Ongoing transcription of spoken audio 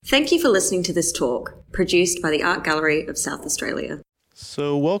Thank you for listening to this talk, produced by the Art Gallery of South Australia.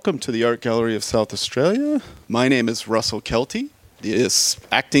 So welcome to the Art Gallery of South Australia. My name is Russell Kelty, the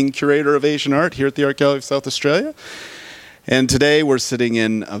acting curator of Asian art here at the Art Gallery of South Australia. And today we're sitting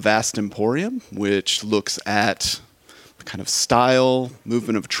in a vast emporium, which looks at the kind of style,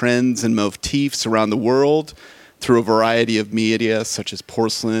 movement of trends and motifs around the world through a variety of media such as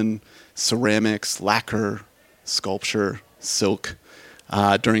porcelain, ceramics, lacquer, sculpture, silk,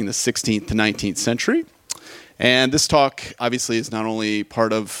 during the 16th to 19th century. And this talk obviously is not only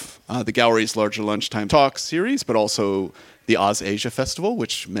part of the gallery's larger lunchtime talk series, but also the Oz Asia Festival,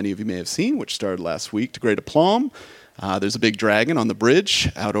 which many of you may have seen, which started last week to great aplomb. There's a big dragon on the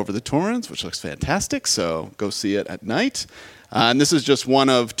bridge out over the Torrens, which looks fantastic, so go see it at night. And this is just one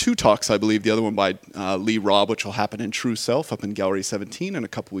of two talks, I believe, the other one by Lee Robb, which will happen in True Self up in Gallery 17 in a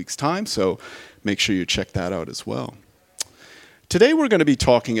couple weeks' time, so make sure you check that out as well. Today we're going to be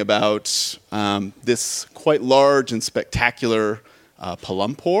talking about this quite large and spectacular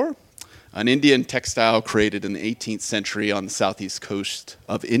palampur, an Indian textile created in the 18th century on the southeast coast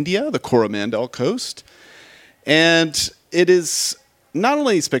of India, the Coromandel coast. And it is not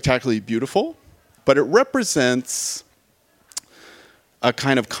only spectacularly beautiful, but it represents a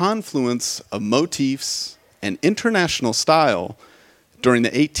kind of confluence of motifs and international style during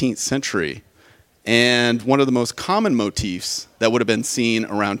the 18th century. And one of the most common motifs that would have been seen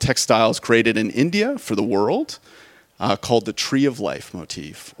around textiles created in India for the world, called the Tree of Life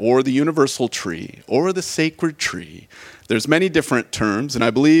motif, or the Universal Tree, or the Sacred Tree. There's many different terms, and I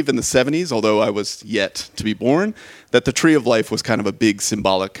believe in the 70s, although I was yet to be born, that the Tree of Life was kind of a big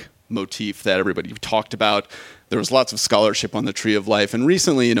symbolic motif that everybody talked about. There was lots of scholarship on the Tree of Life, and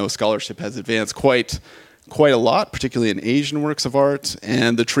recently, scholarship has advanced quite a lot, particularly in Asian works of art,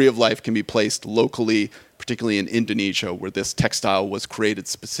 and the Tree of Life can be placed locally, particularly in Indonesia, where this textile was created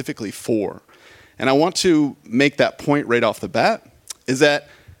specifically for. And I want to make that point right off the bat, is that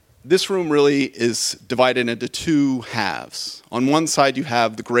this room really is divided into two halves. On one side, you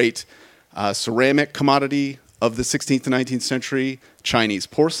have the great ceramic commodity of the 16th to 19th century, Chinese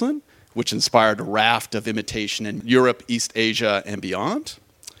porcelain, which inspired a raft of imitation in Europe, East Asia, and beyond.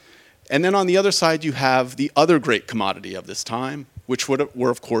 And then on the other side, you have the other great commodity of this time, which were,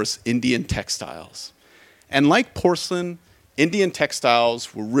 of course, Indian textiles. And like porcelain, Indian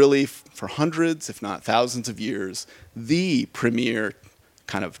textiles were really, for hundreds, if not thousands of years, the premier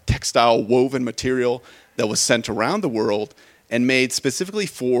kind of textile woven material that was sent around the world and made specifically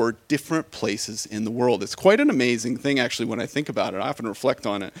for different places in the world. It's quite an amazing thing, actually, when I think about it. I often reflect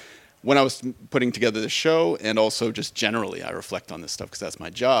on it. When I was putting together the show, and also just generally, I reflect on this stuff because that's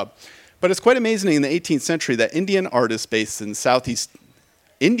my job. But it's quite amazing in the 18th century that Indian artists based in Southeast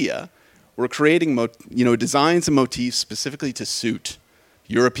India were creating designs and motifs specifically to suit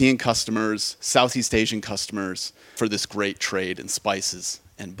European customers, Southeast Asian customers for this great trade in spices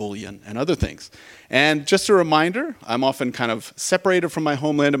and bullion and other things. And just a reminder, I'm often kind of separated from my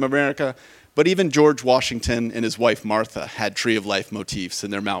homeland of America, but even George Washington and his wife Martha had Tree of Life motifs in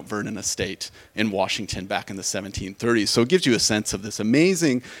their Mount Vernon estate in Washington back in the 1730s. So it gives you a sense of this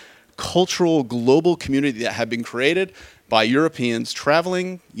amazing cultural global community that had been created by Europeans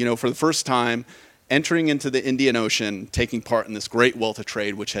traveling, for the first time, entering into the Indian Ocean, taking part in this great wealth of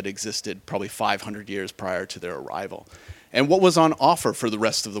trade which had existed probably 500 years prior to their arrival. And what was on offer for the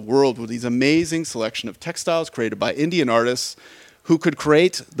rest of the world were these amazing selection of textiles created by Indian artists who could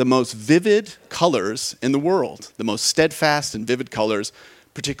create the most vivid colors in the world, the most steadfast and vivid colors,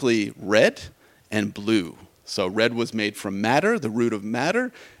 particularly red and blue. So red was made from madder, the root of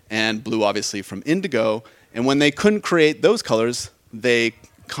madder, and blue obviously from indigo. And when they couldn't create those colors, they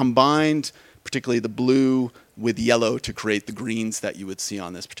combined particularly the blue with yellow to create the greens that you would see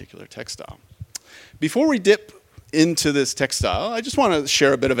on this particular textile. Before we dip into this textile, I just want to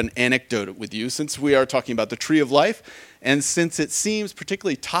share a bit of an anecdote with you since we are talking about the Tree of Life, and since it seems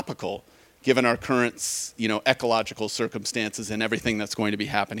particularly topical given our current, ecological circumstances and everything that's going to be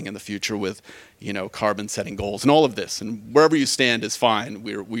happening in the future with, carbon setting goals and all of this. And wherever you stand is fine.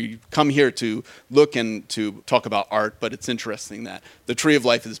 We come here to look and to talk about art, but it's interesting that the Tree of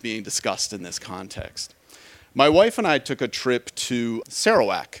Life is being discussed in this context. My wife and I took a trip to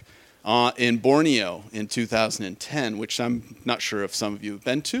Sarawak in Borneo in 2010, which I'm not sure if some of you have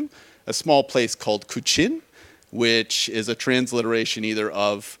been to, a small place called Kuching, which is a transliteration either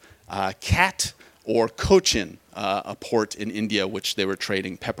of cat or Cochin, a port in India which they were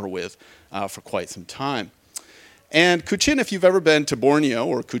trading pepper with for quite some time. And Kuching, if you've ever been to Borneo,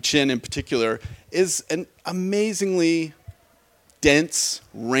 or Kuching in particular, is an amazingly dense,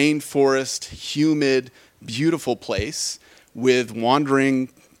 rainforest, humid, beautiful place with wandering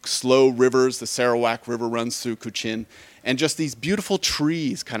slow rivers. The Sarawak River runs through Kuching. And just these beautiful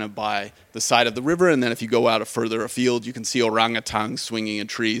trees kind of by the side of the river. And then if you go out further afield, you can see orangutans swinging in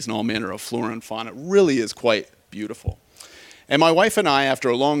trees and all manner of flora and fauna. It really is quite beautiful. And my wife and I, after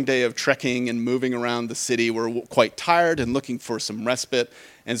a long day of trekking and moving around the city, were quite tired and looking for some respite.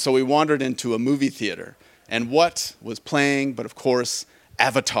 And so we wandered into a movie theater. And what was playing but, of course,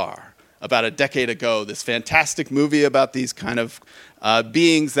 Avatar. About a decade ago, this fantastic movie about these kind of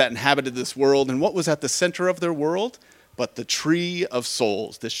beings that inhabited this world. And what was at the center of their world? But the Tree of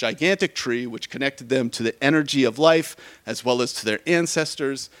Souls, this gigantic tree which connected them to the energy of life as well as to their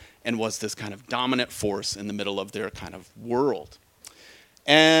ancestors, and was this kind of dominant force in the middle of their kind of world.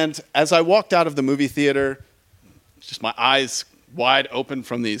 And as I walked out of the movie theater, just my eyes wide open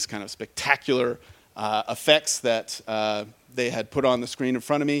from these kind of spectacular effects that they had put on the screen in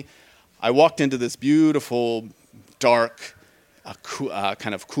front of me, I walked into this beautiful, dark,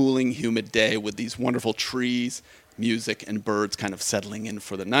 kind of cooling, humid day with these wonderful trees, music, and birds kind of settling in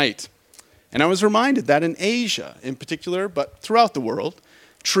for the night. And I was reminded that in Asia in particular, but throughout the world,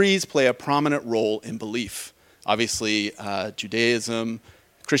 trees play a prominent role in belief. Obviously, Judaism,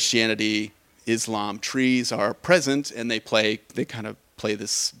 Christianity, Islam, trees are present, and they kind of play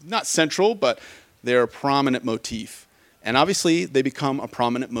this, not central, but they're a prominent motif. And obviously, they become a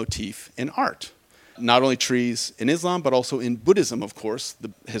prominent motif in art. Not only trees in Islam, but also in Buddhism, of course.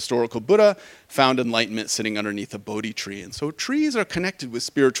 The historical Buddha found enlightenment sitting underneath a Bodhi tree. And so trees are connected with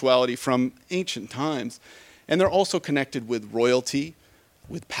spirituality from ancient times. And they're also connected with royalty,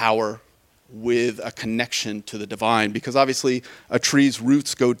 with power, with a connection to the divine. Because obviously, a tree's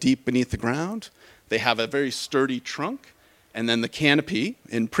roots go deep beneath the ground. They have a very sturdy trunk. And then the canopy,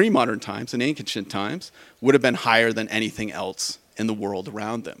 in pre-modern times, in ancient times, would have been higher than anything else in the world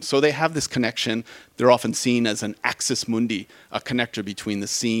around them. So they have this connection. They're often seen as an axis mundi, a connector between the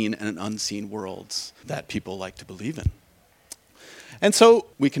seen and unseen worlds that people like to believe in. And so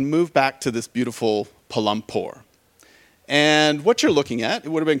we can move back to this beautiful Palampur. And what you're looking at, it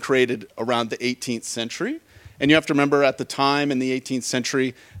would have been created around the 18th century. And you have to remember at the time in the 18th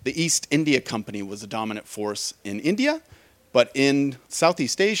century, the East India Company was a dominant force in India. But in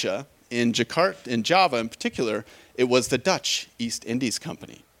Southeast Asia, in Jakarta, in Java in particular, it was the Dutch East Indies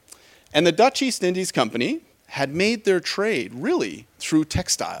Company. And the Dutch East Indies Company had made their trade really through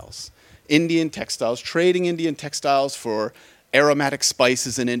textiles, Indian textiles, trading Indian textiles for aromatic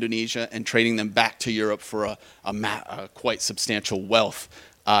spices in Indonesia and trading them back to Europe for a quite substantial wealth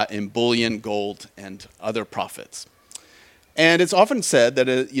in bullion, gold, and other profits. And it's often said that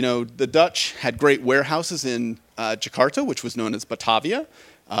the Dutch had great warehouses in Jakarta, which was known as Batavia,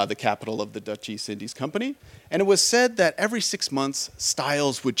 the capital of the Dutch East Indies Company. And it was said that every 6 months,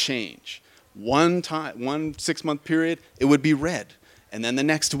 styles would change. One 6-month period, it would be red. And then the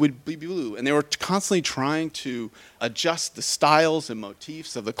next would be blue. And they were constantly trying to adjust the styles and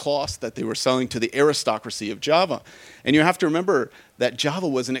motifs of the cloths that they were selling to the aristocracy of Java. And you have to remember that Java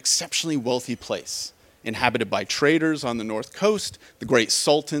was an exceptionally wealthy place, inhabited by traders on the north coast, the great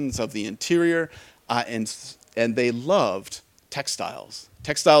sultans of the interior, and they loved textiles.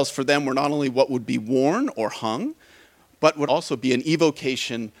 Textiles for them were not only what would be worn or hung, but would also be an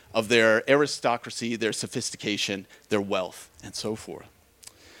evocation of their aristocracy, their sophistication, their wealth, and so forth.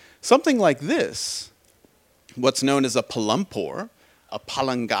 Something like this, what's known as a palampur, a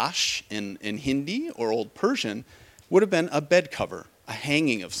palangash in Hindi or Old Persian, would have been a bed cover, a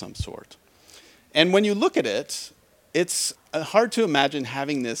hanging of some sort. And when you look at it, it's hard to imagine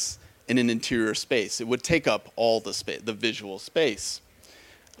having this in an interior space. It would take up all the space, the visual space.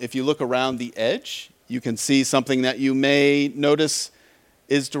 If you look around the edge, you can see something that you may notice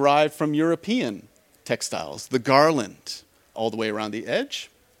is derived from European textiles, the garland, all the way around the edge.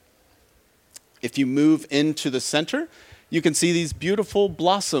 If you move into the center, you can see these beautiful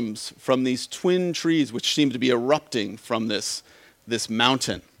blossoms from these twin trees, which seem to be erupting from this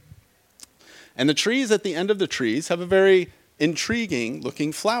mountain. And the trees at the end of the trees have a very intriguing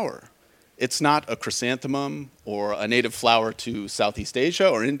looking flower. It's not a chrysanthemum or a native flower to Southeast Asia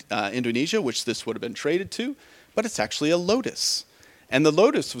or Indonesia, which this would have been traded to, but it's actually a lotus. And the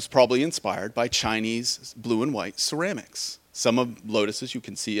lotus was probably inspired by Chinese blue and white ceramics. Some of lotuses you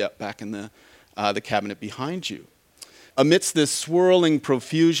can see up back in the cabinet behind you. Amidst this swirling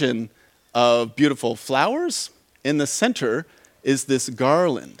profusion of beautiful flowers, in the center is this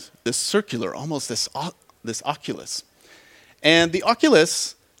garland, this circular, almost this oculus. And the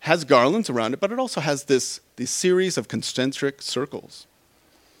oculus has garlands around it, but it also has this series of concentric circles.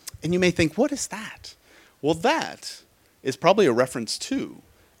 And you may think, what is that? Well, that is probably a reference to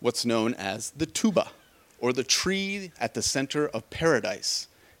what's known as the tuba, or the tree at the center of paradise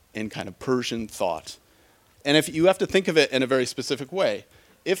in kind of Persian thought. And if you have to think of it in a very specific way,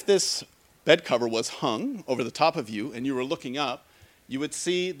 if this bed cover was hung over the top of you and you were looking up, you would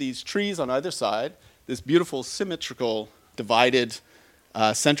see these trees on either side, this beautiful symmetrical divided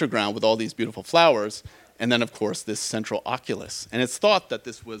center ground with all these beautiful flowers, and then, of course, this central oculus. And it's thought that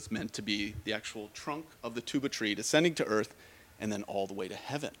this was meant to be the actual trunk of the tuba tree descending to earth and then all the way to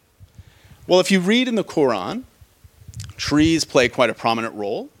heaven. Well, if you read in the Quran, trees play quite a prominent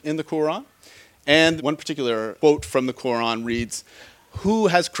role in the Quran. And one particular quote from the Quran reads, "Who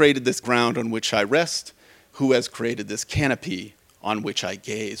has created this ground on which I rest? Who has created this canopy on which I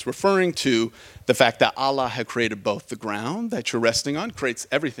gaze?" Referring to the fact that Allah had created both the ground that you're resting on, creates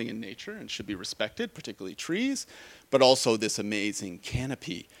everything in nature and should be respected, particularly trees, but also this amazing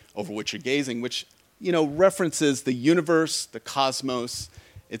canopy over which you're gazing, which, references the universe, the cosmos.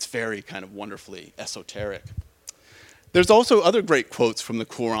 It's very kind of wonderfully esoteric. There's also other great quotes from the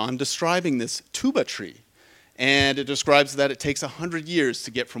Quran describing this tuba tree. And it describes that it takes 100 years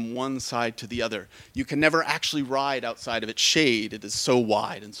to get from one side to the other. You can never actually ride outside of its shade. It is so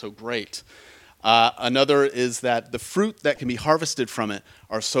wide and so great. Another is that the fruit that can be harvested from it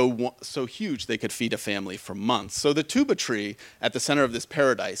are so huge they could feed a family for months. So the tuba tree at the center of this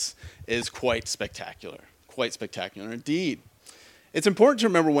paradise is quite spectacular indeed. It's important to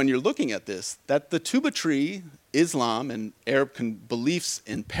remember when you're looking at this that the tuba tree, Islam, and Arab beliefs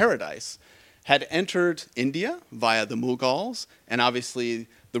in paradise had entered India via the Mughals, and obviously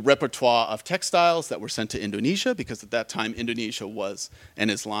the repertoire of textiles that were sent to Indonesia, because at that time Indonesia was an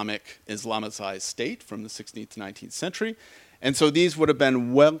Islamicized state from the 16th to 19th century. And so these would have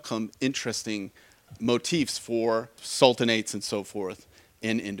been welcome, interesting motifs for sultanates and so forth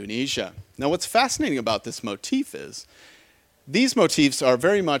in Indonesia. Now, what's fascinating about this motif is these motifs are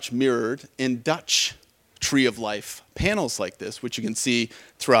very much mirrored in Dutch tree of life panels like this, which you can see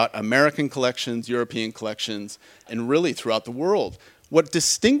throughout American collections, European collections, and really throughout the world. What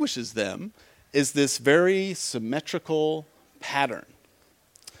distinguishes them is this very symmetrical pattern.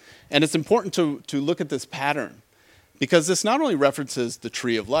 And it's important to look at this pattern because this not only references the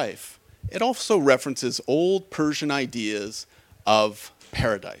tree of life, it also references old Persian ideas of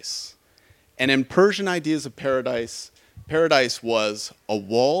paradise. And in Persian ideas of paradise, paradise was a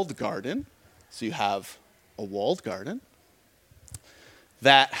walled garden. So you have a walled garden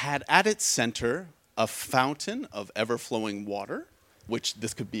that had at its center a fountain of ever-flowing water, which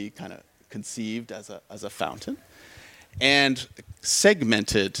this could be kind of conceived as a fountain, and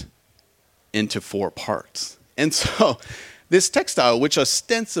segmented into 4 parts. And so this textile, which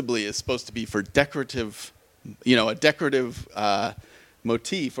ostensibly is supposed to be for decorative, a decorative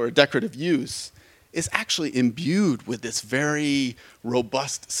motif or a decorative use, is actually imbued with this very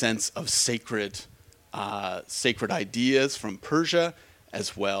robust sense of sacred ideas from Persia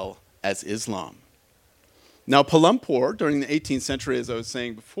as well as Islam. Now, Palampur, during the 18th century, as I was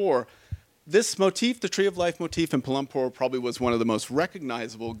saying before, this motif, the Tree of Life motif in Palampur, probably was one of the most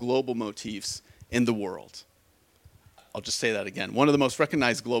recognizable global motifs in the world. I'll just say that again, one of the most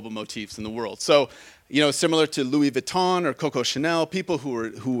recognized global motifs in the world. So, similar to Louis Vuitton or Coco Chanel, people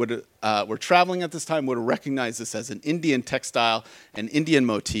who were traveling at this time would have recognized this as an Indian textile, an Indian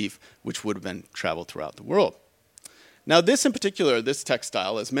motif, which would have been traveled throughout the world. Now, this in particular, this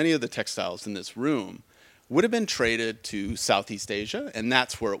textile, as many of the textiles in this room, would have been traded to Southeast Asia, and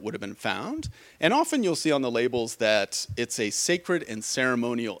that's where it would have been found. And often you'll see on the labels that it's a sacred and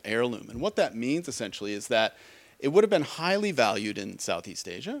ceremonial heirloom. And what that means, essentially, is that it would have been highly valued in Southeast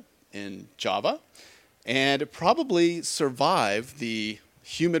Asia, in Java, and it probably survived the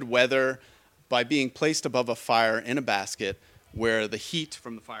humid weather by being placed above a fire in a basket where the heat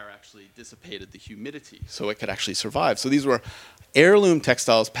from the fire actually dissipated the humidity, so it could actually survive. So these were heirloom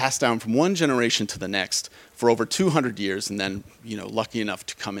textiles passed down from one generation to the next for over 200 years, and then, lucky enough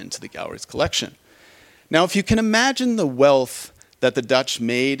to come into the gallery's collection. Now, if you can imagine the wealth that the Dutch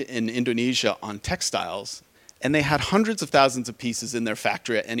made in Indonesia on textiles, and they had hundreds of thousands of pieces in their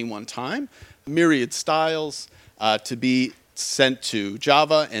factory at any one time, myriad styles to be sent to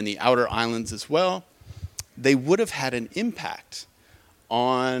Java and the outer islands as well, they would have had an impact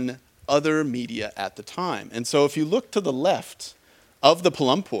on other media at the time. And so if you look to the left of the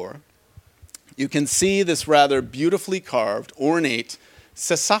Palampur, you can see this rather beautifully carved, ornate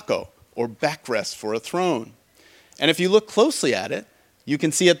sesako, or backrest for a throne. And if you look closely at it, you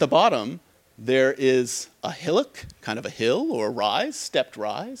can see at the bottom there is a hillock, kind of a hill or a rise, stepped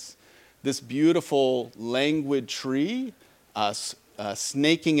rise. This beautiful languid tree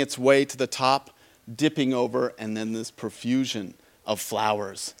snaking its way to the top, dipping over, and then this profusion of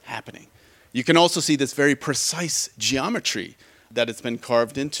flowers happening. You can also see this very precise geometry that it's been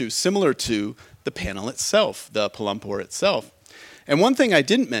carved into, similar to the panel itself, the Palumpur itself. And one thing I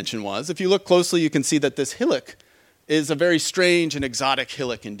didn't mention was, if you look closely, you can see that this hillock is a very strange and exotic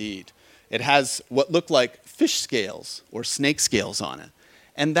hillock indeed. It has what look like fish scales or snake scales on it.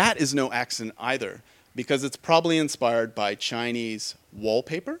 And that is no accident either, because it's probably inspired by Chinese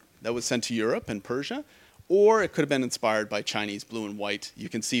wallpaper that was sent to Europe and Persia, or it could have been inspired by Chinese blue and white. You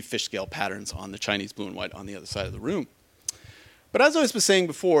can see fish scale patterns on the Chinese blue and white on the other side of the room. But as I was saying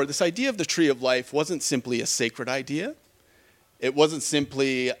before, this idea of the tree of life wasn't simply a sacred idea. It wasn't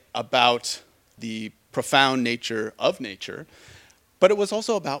simply about the profound nature of nature, but it was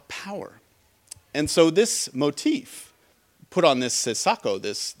also about power. And so this motif, put on this sesako,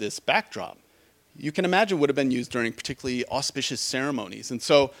 this backdrop, you can imagine would have been used during particularly auspicious ceremonies. And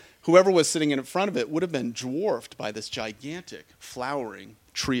so whoever was sitting in front of it would have been dwarfed by this gigantic, flowering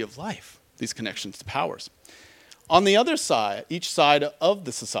tree of life, these connections to powers. On the other side, each side of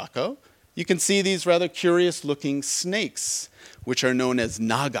the sesako, you can see these rather curious-looking snakes, which are known as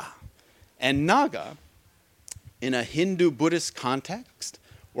naga. And naga, in a Hindu-Buddhist context,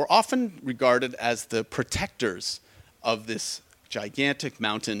 were often regarded as the protectors of this gigantic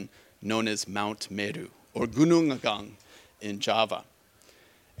mountain known as Mount Meru, or Gunung Agung in Java.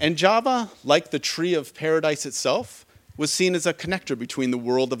 And Java, like the tree of paradise itself, was seen as a connector between the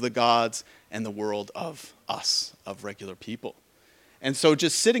world of the gods and the world of us, of regular people. And so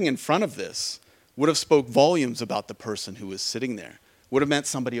just sitting in front of this would have spoke volumes about the person who was sitting there. Would have meant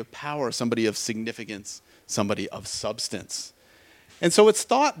somebody of power, somebody of significance, somebody of substance. And so it's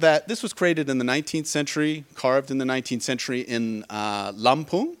thought that this was created in the 19th century, carved in the 19th century in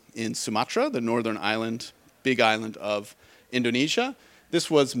Lampung in Sumatra, the northern island, big island of Indonesia. This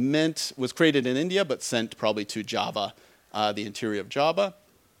was created in India, but sent probably to Java, the interior of Java.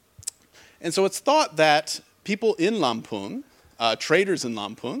 And so it's thought that people in Lampung, traders in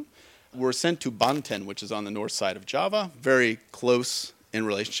Lampung, were sent to Banten, which is on the north side of Java, very close in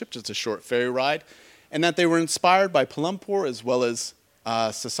relationship, just a short ferry ride, and that they were inspired by Palumpur as well as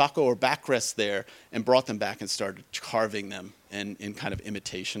sesako or backrests there, and brought them back and started carving them in kind of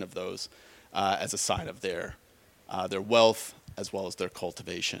imitation of those as a sign of their wealth as well as their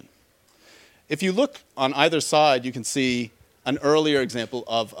cultivation. If you look on either side, you can see an earlier example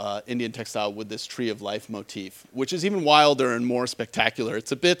of Indian textile with this tree of life motif, which is even wilder and more spectacular.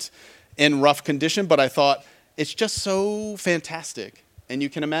 It's a bit in rough condition, but I thought it's just so fantastic. And you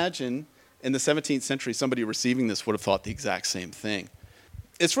can imagine in the 17th century, somebody receiving this would have thought the exact same thing.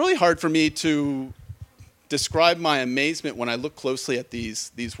 It's really hard for me to describe my amazement when I look closely at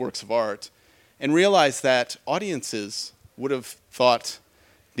these works of art and realize that audiences would have thought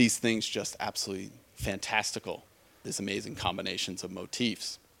these things just absolutely fantastical, these amazing combinations of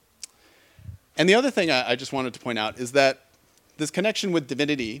motifs. And the other thing I just wanted to point out is that this connection with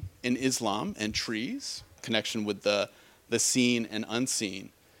divinity in Islam and trees, connection with the seen and unseen,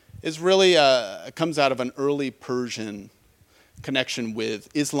 is really comes out of an early Persian connection with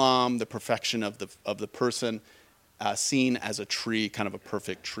Islam, the perfection of the person seen as a tree, kind of a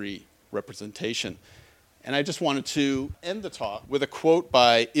perfect tree representation. And I just wanted to end the talk with a quote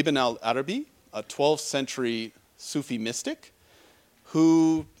by Ibn al-Arabi, a 12th century Sufi mystic,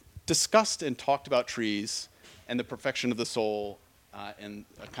 who discussed and talked about trees and the perfection of the soul and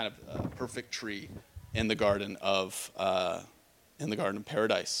a kind of perfect tree in the garden of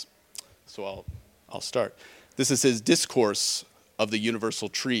paradise. So I'll start. This is his discourse of the universal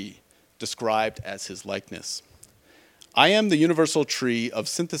tree, described as his likeness. I am the universal tree of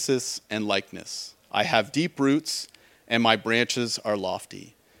synthesis and likeness. I have deep roots, and my branches are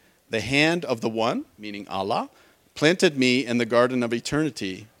lofty. The hand of the One, meaning Allah, planted me in the garden of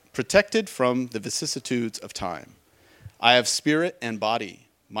eternity, protected from the vicissitudes of time. I have spirit and body.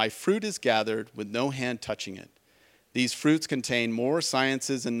 My fruit is gathered with no hand touching it. These fruits contain more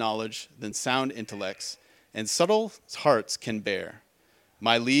sciences and knowledge than sound intellects and subtle hearts can bear.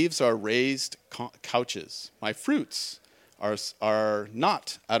 My leaves are raised couches. My fruits are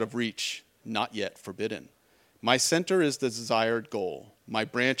not out of reach, not yet forbidden. My center is the desired goal. My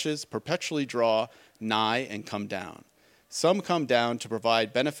branches perpetually draw nigh and come down. Some come down to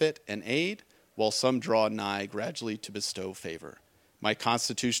provide benefit and aid, while some draw nigh gradually to bestow favor. My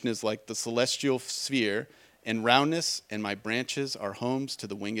constitution is like the celestial sphere in roundness, and my branches are homes to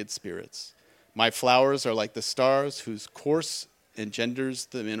the winged spirits. My flowers are like the stars whose course engenders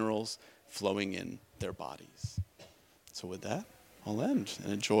the minerals flowing in their bodies. So with that, I'll end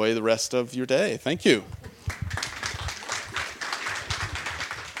and enjoy the rest of your day. Thank you.